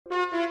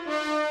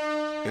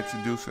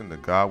Introducing the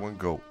Godwin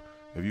GOAT.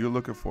 If you're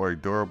looking for a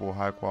durable,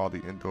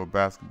 high-quality indoor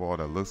basketball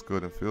that looks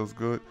good and feels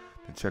good,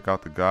 then check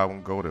out the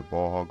Godwin GOAT at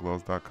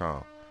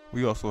ballhawkgloves.com.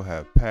 We also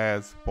have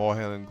pads, ball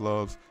handling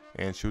gloves,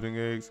 and shooting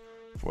eggs.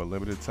 For a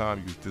limited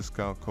time, use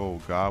discount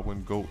code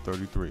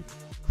GODWINGOAT33.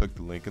 Click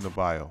the link in the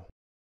bio.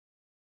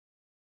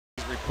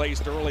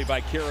 Replaced early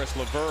by Karis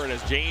LeVert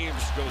as James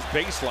goes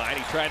baseline.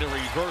 He tried to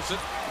reverse it,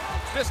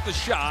 missed the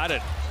shot,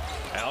 and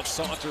out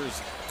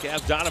saunters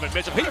Cavs Donovan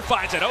Mitchell. He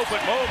finds it open.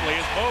 Mobley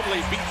as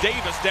Mobley beat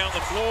Davis down the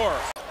floor.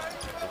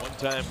 The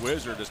one-time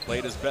Wizard has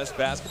played his best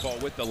basketball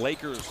with the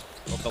Lakers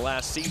over the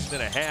last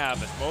season and a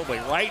half. As Mobley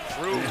right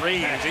through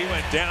Reeves. He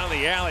went down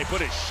the alley,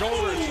 put his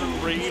shoulder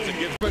through Reeves, and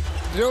gives. But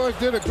George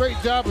did a great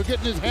job of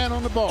getting his hand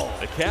on the ball.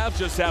 The Cavs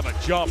just have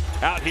a jump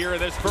out here in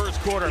this first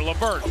quarter.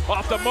 LeVert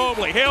off the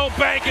Mobley. He'll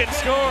bank and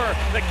score.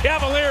 The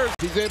Cavaliers.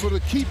 He's able to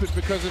keep it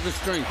because of his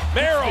strength.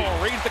 Merrill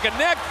reads the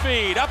connect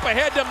feed. Up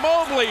ahead to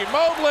Mobley.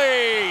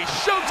 Mobley.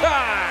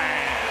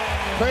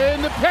 Showtime. Play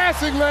in the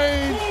passing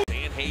lane.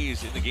 And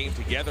Hayes in the game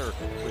together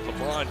with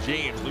LeBron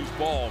James. Loose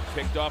ball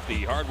picked off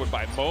the hardwood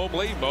by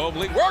Mobley.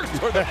 Mobley works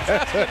for the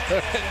basket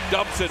and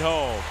dumps it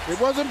home. It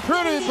wasn't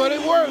pretty, but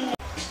it worked.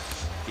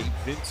 Gabe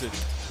Vincent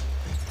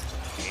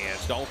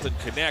and Dalton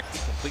connect,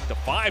 complete the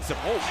five.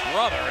 Oh,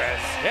 brother, as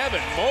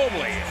Evan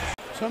Mobley.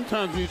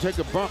 Sometimes when you take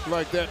a bump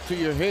like that to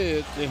your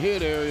head, the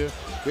head area,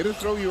 it'll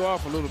throw you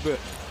off a little bit.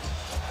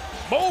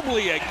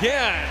 Mobley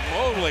again.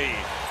 Mobley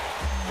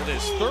with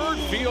his third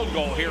field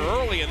goal here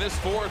early in this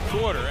fourth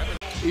quarter.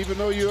 Even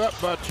though you're up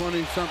by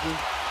 20-something.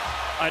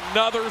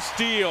 Another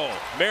steal.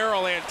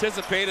 Merrill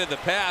anticipated the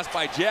pass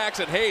by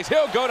Jackson Hayes.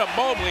 He'll go to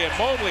Mobley, and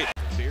Mobley.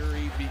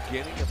 Very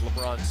beginning of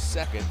LeBron's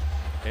second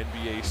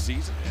NBA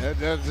season.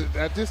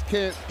 I just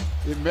can't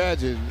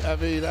imagine. I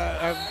mean,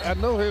 I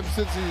know him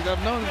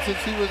I've known him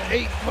since he was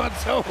 8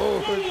 months old.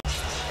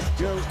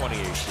 You know,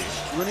 2018.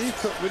 When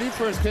he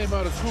first came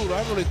out of school,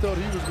 I really thought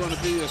he was going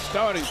to be a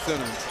starting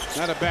center,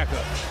 not a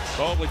backup.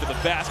 Mobley to the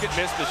basket,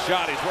 missed the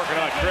shot. He's working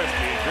on Christie.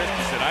 And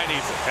Christie said, I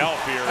need some help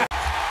here.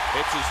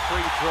 Hits his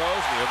free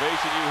throws. The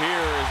ovation you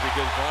hear is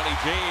because Bronny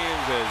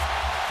James has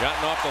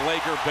gotten off the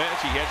Laker bench.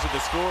 He heads to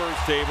the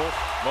scorer's table.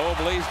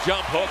 Mobley's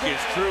jump hook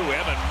is true.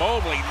 Evan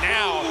Mobley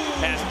now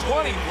has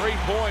 23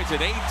 points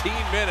in 18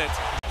 minutes.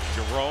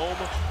 Jerome,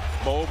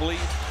 Mobley,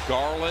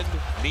 Garland,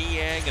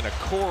 Niang, and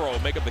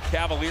Okoro make up the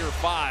Cavalier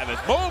five as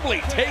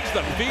Mobley takes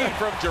the feed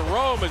from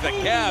Jerome as the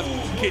Cavs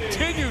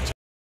continue to